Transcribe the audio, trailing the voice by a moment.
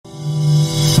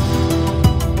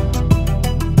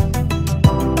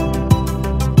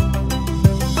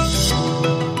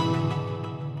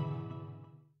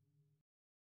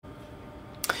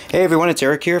Hey everyone, it's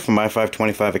Eric here from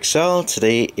i525Excel.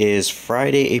 Today is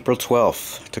Friday, April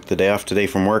 12th. Took the day off today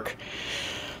from work.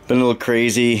 Been a little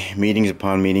crazy, meetings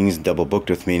upon meetings, double booked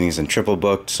with meetings and triple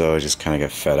booked, so I just kind of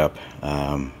got fed up.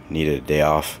 Needed a day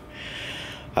off.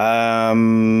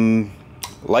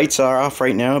 Lights are off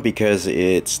right now because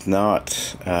it's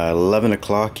not 11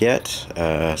 o'clock yet,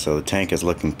 so the tank is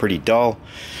looking pretty dull.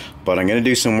 But I'm going to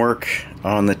do some work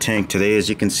on the tank today. As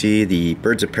you can see, the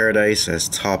Birds of Paradise has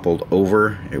toppled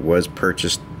over. It was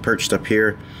perched up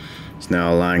here. It's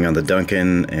now lying on the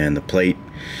Duncan and the plate.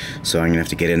 So I'm going to have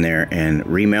to get in there and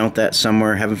remount that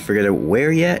somewhere. Haven't figured out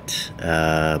where yet,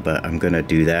 but I'm going to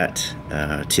do that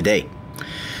today.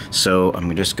 So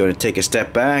I'm just going to take a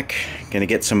step back, going to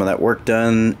get some of that work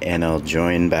done, and I'll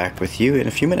join back with you in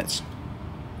a few minutes.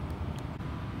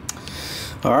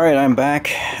 Alright, I'm back.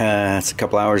 It's a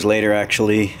couple hours later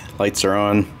actually. Lights are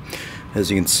on. As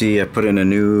you can see, I put in a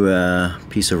new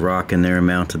piece of rock in there,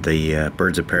 mounted the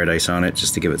Birds of Paradise on it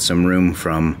just to give it some room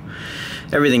from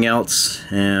everything else.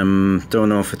 Don't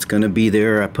know if it's going to be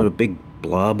there. I put a big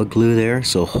blob of glue there,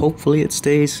 so hopefully it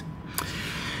stays.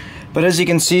 But as you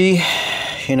can see,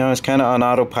 you know, it's kind of on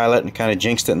autopilot and kind of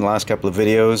jinxed it in the last couple of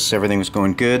videos. Everything was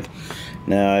going good.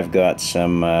 Now I've got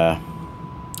some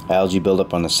algae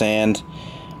buildup on the sand.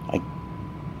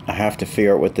 I have to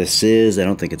figure out what this is. I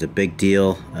don't think it's a big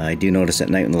deal. I do notice at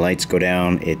night when the lights go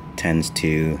down, it tends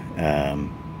to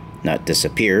not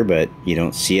disappear, but you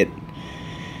don't see it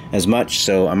as much.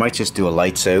 So I might just do a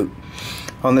lights out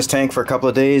on this tank for a couple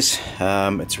of days.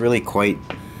 It's really quite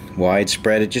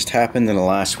widespread. It just happened in the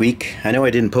last week. I know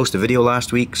I didn't post a video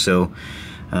last week, so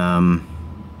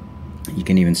you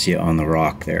can even see it on the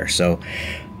rock there. So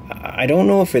I don't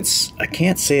know if it's, I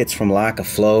can't say it's from lack of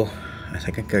flow. I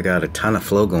think I got a ton of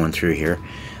flow going through here.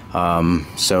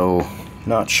 So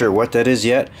not sure what that is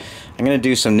yet. I'm going to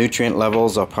do some nutrient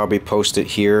levels. I'll probably post it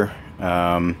here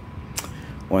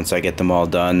once I get them all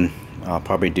done. I'll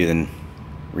probably do the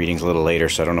readings a little later,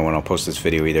 so I don't know when I'll post this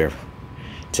video, either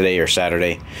today or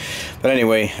Saturday. But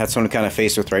anyway, that's what I'm kind of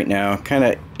faced with right now. Kind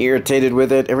of irritated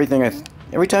with it. Every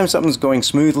time something's going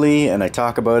smoothly and I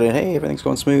talk about it, hey, everything's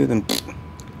going smooth, and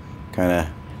kind of,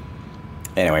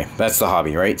 anyway, that's the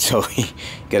hobby, right? So you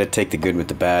got to take the good with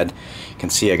the bad. You can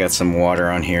see I got some water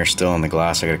on here still in the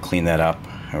glass. I got to clean that up.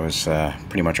 I was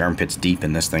pretty much armpits deep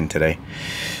in this thing today.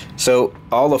 So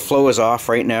all the flow is off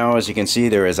right now. As you can see,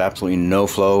 there is absolutely no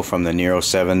flow from the Nero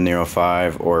 7, Nero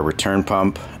 5, or return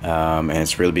pump. And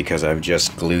it's really because I've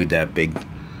just glued that big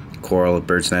coral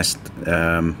bird's nest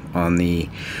on the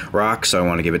rock, so I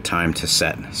want to give it time to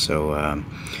set. So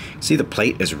see, the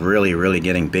plate is really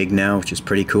getting big now, which is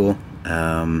pretty cool.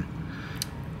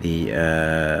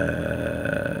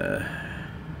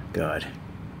 God,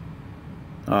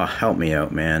 oh, help me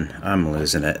out, man, I'm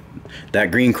losing it. That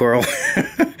green coral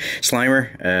Slimer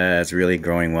is really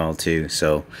growing well too.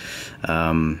 So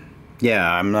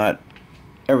yeah, I'm not,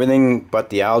 everything but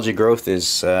the algae growth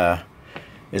is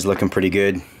looking pretty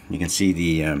good. You can see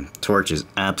the torch is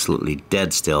absolutely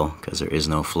dead still because there is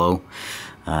no flow.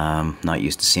 Not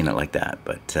used to seeing it like that,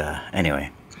 but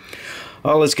anyway,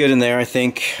 all is good in there. I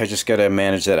think I just got to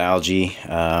manage that algae.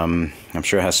 I'm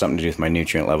sure it has something to do with my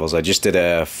nutrient levels. I just did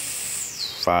a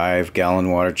 5-gallon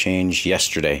water change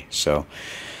yesterday, so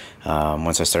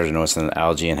once I started noticing the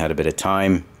algae and had a bit of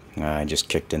time, I just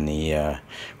kicked in the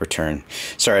return.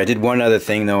 Sorry, I did one other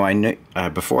thing though. I knew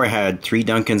before I had 3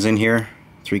 Duncans in here,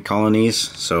 3 colonies,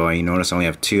 so you notice I only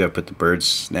have 2. I put the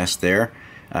bird's nest there,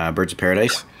 Birds of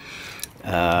Paradise.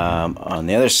 On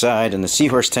the other side, in the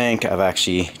seahorse tank, I've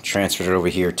actually transferred it over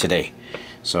here today.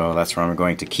 So that's where I'm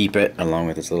going to keep it, along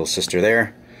with its little sister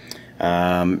there.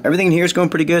 Everything in here is going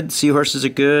pretty good. Seahorses are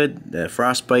good. The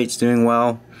frostbite's doing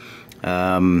well.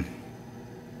 Yeah,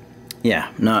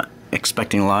 not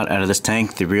expecting a lot out of this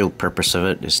tank. The real purpose of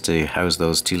it is to house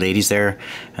those 2 ladies there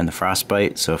and the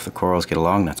frostbite. So if the corals get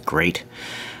along, that's great.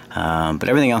 But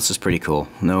everything else is pretty cool.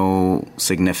 No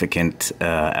significant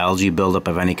algae buildup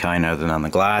of any kind other than on the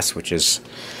glass, which is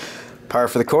par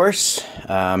for the course.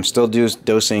 I'm still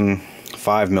dosing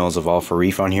 5 mils of all for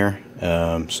Reef on here,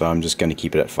 so I'm just going to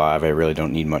keep it at 5. I really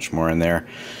don't need much more in there.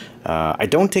 I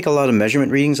don't take a lot of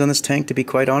measurement readings on this tank, to be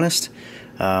quite honest.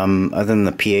 Other than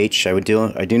the pH, I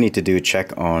do need to do a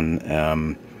check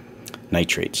on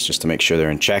nitrates just to make sure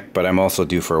they're in check, but I'm also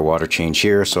due for a water change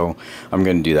here, so I'm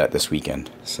going to do that this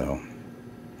weekend. So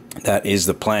that is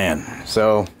the plan.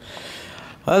 So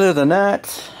other than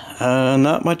that,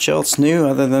 not much else new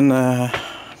other than a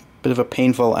bit of a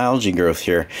painful algae growth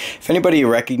here. If anybody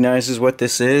recognizes what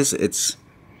this is, it's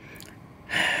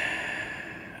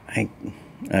I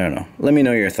don't know. Let me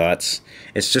know your thoughts.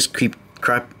 It's just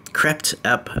crept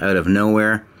up out of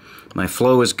nowhere. My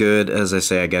flow is good. As I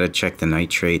say, I got to check the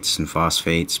nitrates and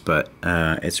phosphates, but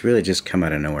it's really just come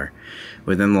out of nowhere.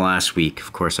 Within the last week,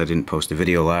 of course, I didn't post a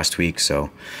video last week,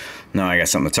 so now I got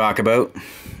something to talk about.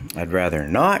 I'd rather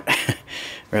not.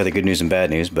 Rather good news than bad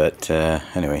news, but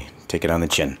anyway, take it on the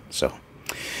chin. So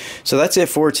that's it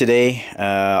for today.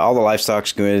 All the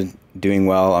livestock's good, doing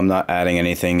well. I'm not adding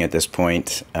anything at this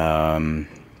point.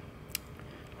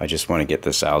 I just want to get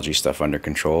this algae stuff under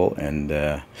control,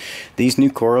 and these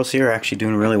new corals here are actually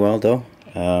doing really well though.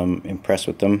 Impressed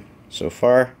with them so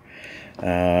far.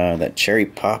 That cherry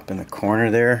pop in the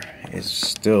corner there is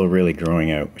still really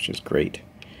growing out, which is great.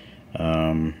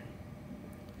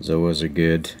 Zoas are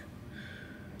good.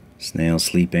 Snail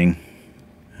sleeping.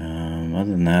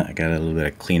 Other than that, I got a little bit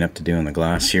of cleanup to do on the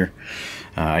glass here.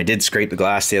 I did scrape the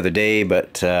glass the other day,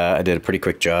 but I did a pretty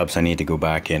quick job, so I need to go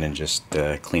back in and just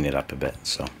clean it up a bit.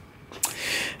 So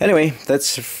anyway,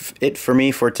 that's it for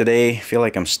me for today. I feel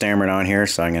like I'm stammering on here,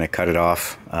 so I'm going to cut it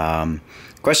off.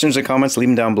 Questions and comments, leave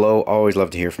them down below. Always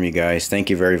love to hear from you guys. Thank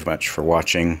you very much for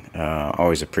watching.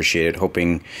 Always appreciate it.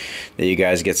 Hoping that you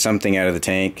guys get something out of the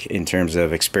tank in terms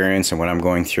of experience and what I'm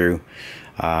going through.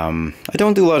 I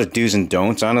don't do a lot of do's and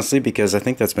don'ts, honestly, because I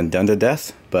think that's been done to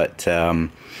death. But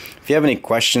if you have any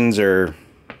questions or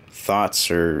thoughts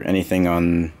or anything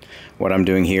on what I'm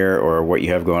doing here or what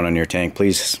you have going on in your tank,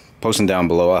 please post them down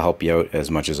below. I'll help you out as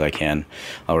much as I can.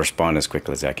 I'll respond as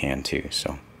quickly as I can too.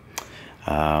 So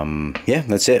yeah,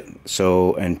 that's it.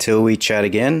 So until we chat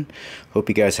again, hope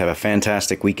you guys have a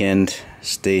fantastic weekend.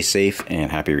 Stay safe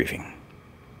and happy reefing.